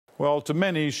Well, to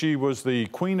many, she was the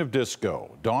queen of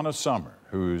disco, Donna Summer,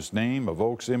 whose name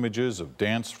evokes images of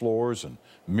dance floors and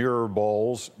mirror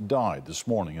balls, died this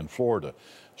morning in Florida.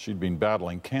 She'd been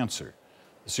battling cancer.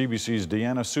 CBC's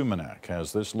Deana Sumanac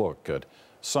has this look at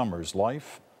Summer's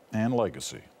life and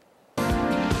legacy.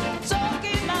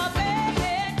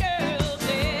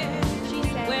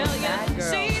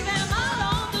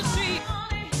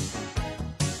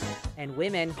 And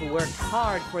women who worked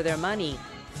hard for their money.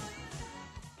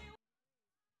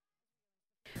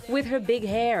 With her big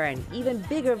hair and even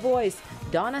bigger voice,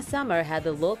 Donna Summer had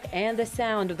the look and the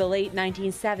sound of the late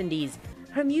 1970s.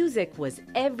 Her music was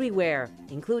everywhere,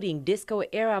 including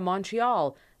disco-era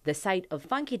Montreal, the site of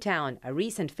Funky Town, a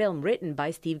recent film written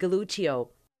by Steve Galluccio.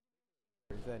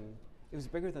 It was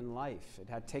bigger than life. It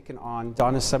had taken on.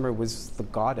 Donna Summer was the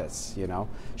goddess, you know.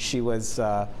 She was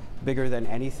bigger than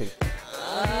anything.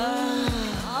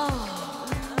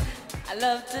 I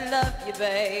love to love you,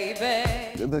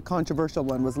 baby. The controversial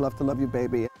one was Love to Love You,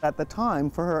 Baby. At the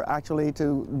time, for her actually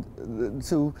to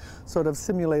sort of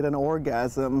simulate an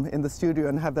orgasm in the studio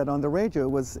and have that on the radio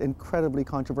was incredibly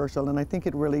controversial, and I think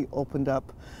it really opened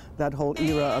up that whole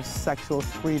era of sexual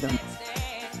freedom.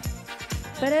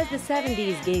 But as the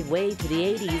 70s gave way to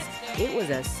the 80s, it was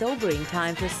a sobering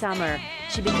time for Summer.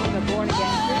 She became a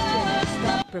born-again Christian and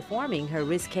stopped performing her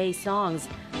risque songs.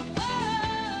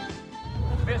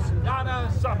 Miss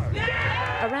Donna Summer.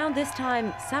 Around this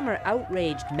time, Summer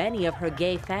outraged many of her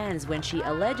gay fans when she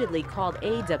allegedly called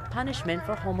AIDS a punishment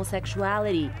for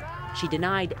homosexuality. She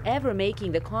denied ever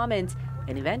making the comment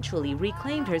and eventually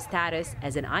reclaimed her status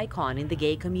as an icon in the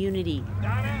gay community.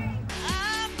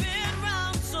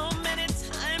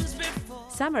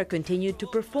 Summer continued to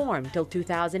perform till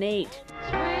 2008.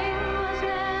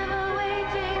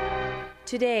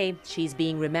 Today, she's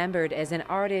being remembered as an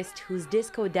artist whose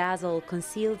disco dazzle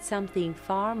concealed something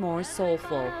far more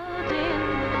soulful.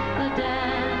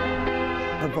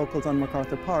 Her vocals on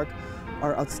MacArthur Park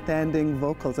are outstanding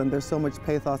vocals, and there's so much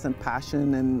pathos and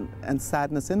passion and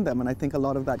sadness in them, and I think a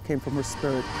lot of that came from her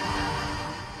spirit.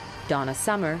 Donna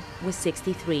Summer was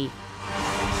 63.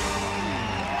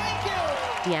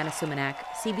 Deana Sumanac,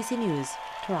 CBC News,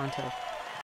 Toronto.